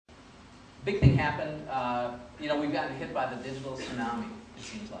big thing happened. You know, we've gotten hit by the digital tsunami, it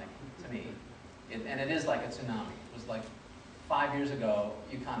seems like, to me. And it is like a tsunami. It was like 5 years ago,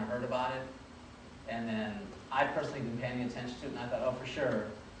 you kind of heard about it. And then I personally been paying attention to it, and I thought, oh, for sure,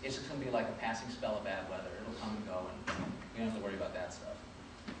 it's just going to be like a passing spell of bad weather. It'll come and go, and we don't have to worry about that stuff.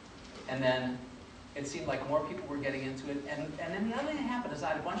 And then it seemed like more people were getting into it. And then the other thing that happened is I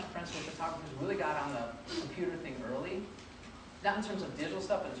had a bunch of friends who were photographers who really got on the computer thing early. Not in terms of digital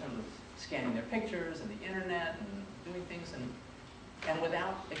stuff, but in terms of scanning their pictures and the internet and doing things. And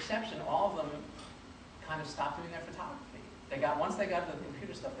without exception, all of them kind of stopped doing their photography. Once they got to the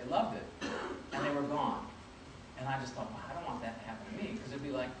computer stuff, they loved it, and they were gone. And I just thought, well, I don't want that to happen to me, because it'd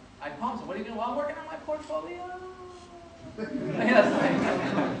be like, I'd call them, so what are you doing? Well, I'm working on my portfolio.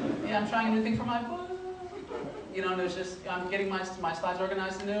 Yeah, I'm trying a new thing for my book. You know, and there's just, I'm getting my slides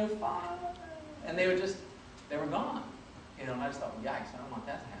organized anew, fine. And they were gone. You know, and I just thought, well, yikes, I don't want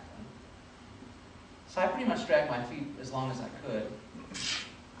that to happen. So I pretty much dragged my feet as long as I could.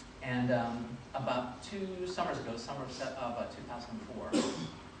 And about 2 summers ago, summer of 2004,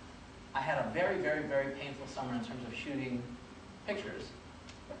 I had a very, very, very painful summer in terms of shooting pictures.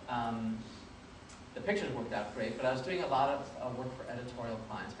 The pictures worked out great, but I was doing a lot of work for editorial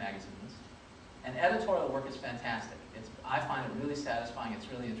clients, magazines. And editorial work is fantastic. I find it really satisfying, it's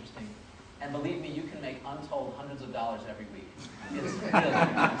really interesting. And believe me, you can make untold hundreds of dollars every week. It's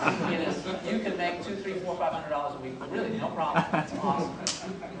really, it is, you can make $200, $300, $400, $500 a week, really, no problem. It's awesome,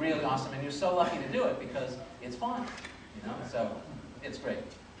 really awesome. And you're so lucky to do it because it's fun, you know, so it's great,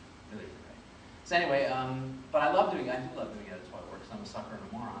 really, really great. So anyway, but I do love doing editorial work because I'm a sucker and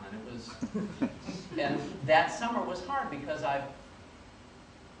a moron, and it was, and that summer was hard because I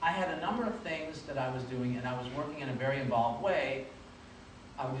had a number of things that I was doing, and I was working in a very involved way.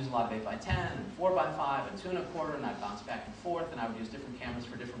 I would use a lot of 8x10 and 4x5 and 2 1/4, and I'd bounce back and forth, and I would use different cameras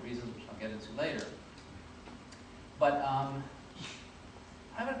for different reasons, which I'll get into later. But I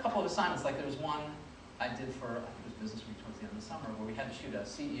had a couple of assignments. Like there was one I did for, I think it was Business Week towards the end of the summer, where we had to shoot a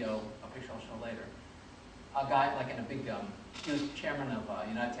CEO, a picture I'll show later. A guy like in a big, he was chairman of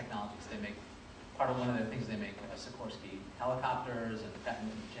United Technologies. They make, part of one of their things, they make Sikorsky helicopters and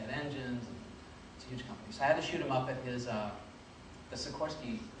jet engines. And it's a huge company. So I had to shoot him up at his, the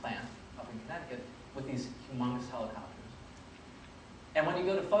Sikorsky plant up in Connecticut with these humongous helicopters. And when you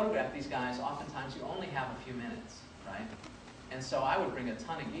go to photograph these guys, oftentimes you only have a few minutes, right? And so I would bring a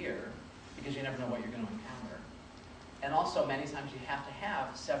ton of gear because you never know what you're going to encounter. And also many times you have to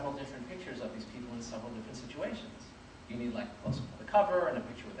have several different pictures of these people in several different situations. You need like a close-up of the cover and a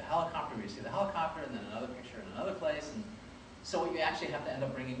picture with the helicopter where you see the helicopter, and then another picture in another place. And so what you actually have to end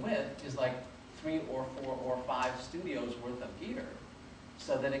up bringing with is like 3 or 4 or 5 studios worth of gear,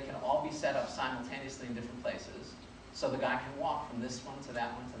 so that it can all be set up simultaneously in different places, so the guy can walk from this one to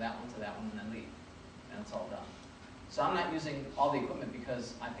that one to that one to that one and then leave, and it's all done. So I'm not using all the equipment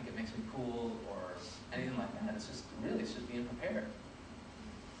because I think it makes me cool or anything like that. It's just really, it's just being prepared.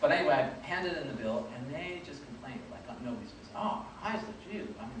 But anyway, I handed in the bill, and they just complained, like nobody's business. Oh, Heisler, gee,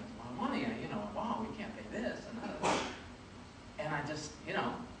 I mean, it's a lot of money, and, you know, wow, we can't pay this and that. And I just, you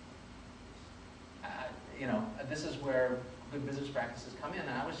know, this is where good business practices come in, and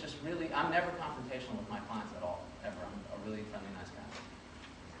I was just really, I'm never confrontational with my clients at all, ever. I'm a really friendly, nice guy.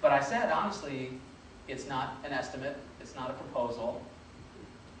 But I said, honestly, it's not an estimate, it's not a proposal,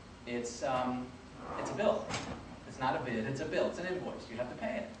 it's a bill. It's not a bid, it's a bill, it's an invoice, you have to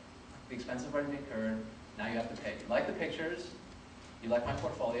pay it. The expense has already been incurred, now you have to pay. You like the pictures, you like my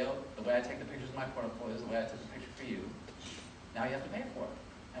portfolio, the way I take the pictures of my portfolio is the way I took the picture for you. Now you have to pay for it.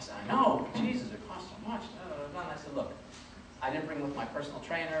 I said, I know, Jesus, it costs so much. And I said, look, I didn't bring with my personal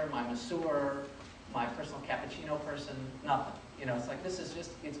trainer, my masseur, my personal cappuccino person, nothing. You know, it's like, this is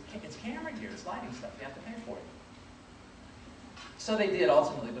just, it's camera gear, it's lighting stuff, you have to pay for it. So they did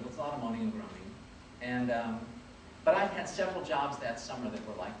ultimately, but it's a lot of moaning and groaning. And, but I've had several jobs that summer that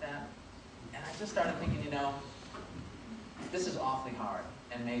were like that. And I just started thinking, you know, this is awfully hard,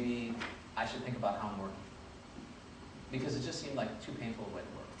 and maybe I should think about how I'm working. Because it just seemed like too painful a way to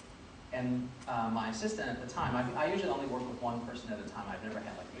work. And my assistant at the time, I usually only work with one person at a time. I've never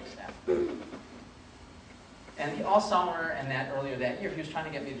had like a big staff. And all summer and earlier that year, he was trying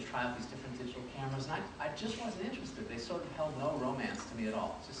to get me to try out these different digital cameras, and I just wasn't interested. They sort of held no romance to me at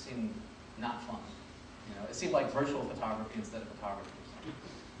all. It just seemed not fun. You know, it seemed like virtual photography instead of photography.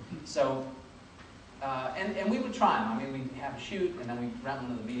 So, and we would try them. I mean, we'd have a shoot, and then we'd rent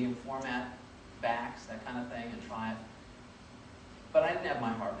one of the medium format backs, that kind of thing, and try it. But I didn't have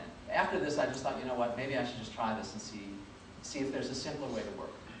my heart in it. After this, I just thought, you know what, maybe I should just try this and see if there's a simpler way to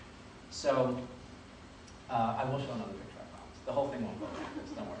work. So, I will show another picture, I promise. The whole thing won't go like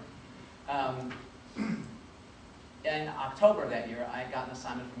this, don't worry. October of that year, I got an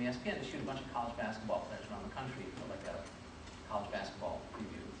assignment from ESPN to shoot a bunch of college basketball players around the country for like a college basketball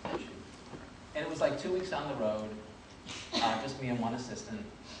preview shoot. And it was like 2 weeks on the road, just me and one assistant.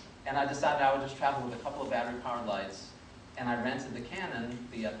 And I decided I would just travel with a couple of battery-powered lights, and I rented the Canon,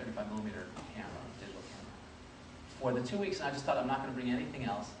 the 35mm camera, digital camera, for the 2 weeks, and I just thought, I'm not going to bring anything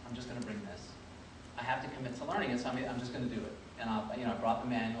else, I'm just going to bring this. I have to commit to learning it, so I'm just going to do it. And I brought the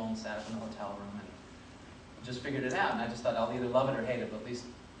manual and sat up in the hotel room and just figured it out, and I just thought, I'll either love it or hate it, but at least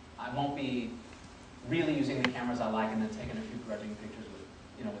I won't be really using the cameras I like and then taking a few grudging pictures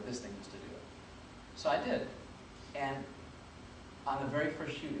with this thing just to do it. So I did. And on the very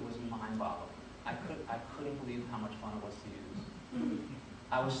first shoot, it was mind-boggling. I couldn't believe how much fun it was to use.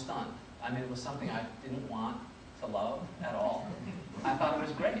 I was stunned. I mean, it was something I didn't want to love at all. I thought it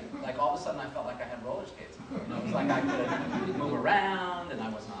was great. Like, all of a sudden, I felt like I had roller skates. It was like I could move around, and I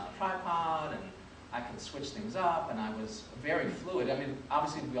wasn't on a tripod, and I could switch things up, and I was very fluid. I mean,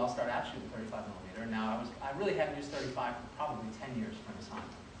 obviously, we all started out shooting 35mm, and now I really hadn't used 35 for probably 10 years for an assignment.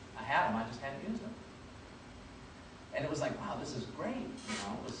 I had them, I just hadn't used them. And it was like, wow, this is great,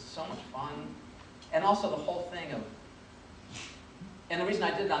 it was so much fun. And also the whole thing of, and the reason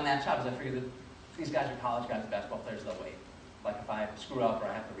I did it on that job is I figured that these guys are college guys, basketball players, they'll wait. Like if I screw up or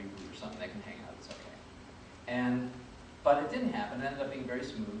I have to reboot or something, they can hang out, it's okay. But it didn't happen, it ended up being very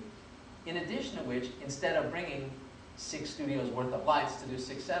smooth. In addition to which, instead of bringing 6 studios worth of lights to do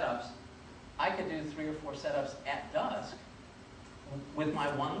 6 setups, I could do 3 or 4 setups at dusk with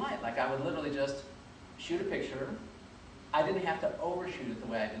my one light. Like I would literally just shoot a picture. I didn't have to overshoot it the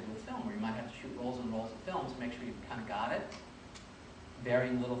way I did with film, where you might have to shoot rolls and rolls of film to make sure you kind of got it,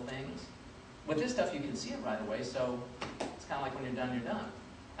 varying little things. With this stuff, you can see it right away, so it's kind of like when you're done, you're done.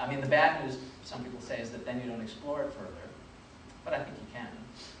 I mean, the bad news, some people say, is that then you don't explore it further, but I think you can.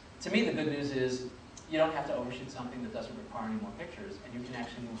 To me, the good news is you don't have to overshoot something that doesn't require any more pictures, and you can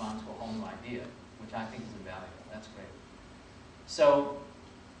actually move on to a whole new idea, which I think is invaluable. That's great. So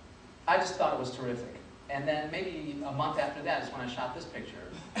I just thought it was terrific. And then maybe a month after that is when I shot this picture,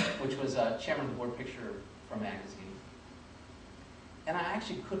 which was a chairman of the board picture for a magazine. And I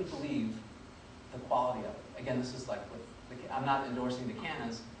actually couldn't believe the quality of it. Again, this is like with I'm not endorsing the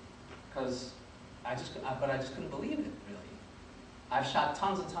Canons, because I just couldn't believe it, really. I've shot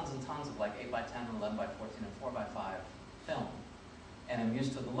tons and tons and tons of like 8x10 and 11x14 and 4x5 film, and I'm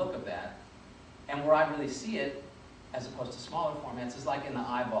used to the look of that. And where I really see it, as opposed to smaller formats, is like in the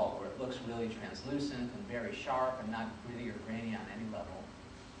eyeball, where it looks really translucent and very sharp and not gritty or grainy on any level.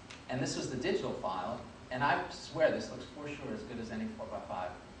 And this was the digital file, and I swear this looks for sure as good as any 4x5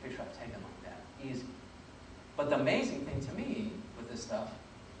 picture I've taken like that, easy. But the amazing thing to me with this stuff,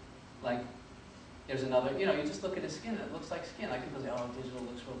 like, there's another, you just look at his skin, and it looks like skin. Like people say, oh, digital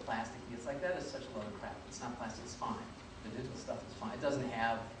looks real plasticky. It's like, that is such a load of crap. It's not plastic, it's fine. The digital stuff is fine. It doesn't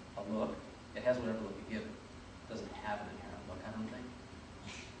have a look. It has whatever look you give it. Doesn't have an inherent look, I don't think.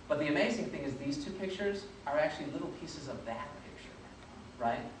 But the amazing thing is these 2 pictures are actually little pieces of that picture,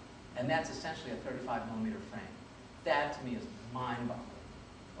 right? And that's essentially a 35mm frame. That, to me, is mind-boggling.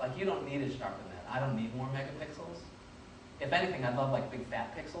 Like, you don't need it sharper than that. I don't need more megapixels. If anything, I'd love, like, big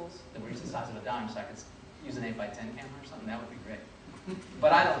fat pixels that were the size of a dime, so I could use an 8x10 camera or something. That would be great.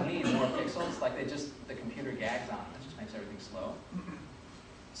 But I don't need more pixels. Like, the computer gags on it. It just makes everything slow.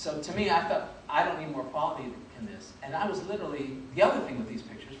 So to me, I thought, I don't need more quality in this. And I was literally, the other thing with these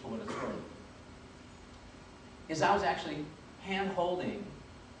pictures, for what it's worth, is I was actually hand-holding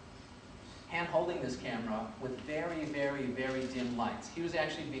this camera with very, very, very dim lights. He was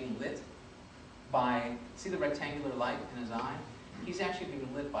actually being lit by, see the rectangular light in his eye? He's actually being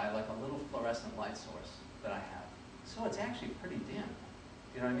lit by like a little fluorescent light source that I have. So it's actually pretty dim.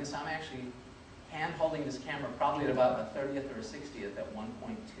 You know what I mean? So I'm actually hand-holding this camera probably at about a 30th or a 60th at 1.2.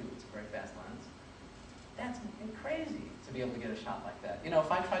 It's a very fast lens. That's crazy to be able to get a shot like that.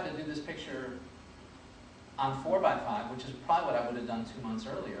 If I tried to do this picture on 4x5, which is probably what I would have done 2 months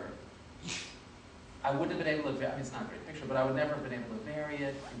earlier, I wouldn't have been able to, I mean, it's not a great picture, but I would never have been able to vary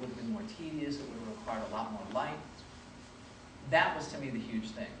it. It would have been more tedious. It would have required a lot more light. That was, to me, the huge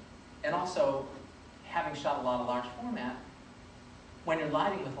thing. And also, having shot a lot of large format, when you're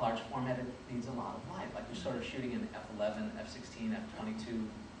lighting with large format, it needs a lot of light. Like you're sort of shooting in F11, F16, F22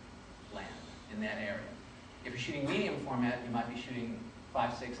 land in that area. If you're shooting medium format, you might be shooting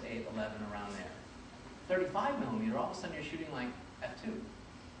 5, 6, 8, 11, around there. 35mm, all of a sudden you're shooting like F2.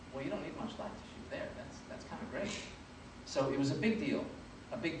 Well, you don't need much light to shoot there. That's kind of great. So it was a big deal,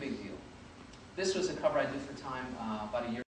 a big, big deal. This was a cover I did for Time about a year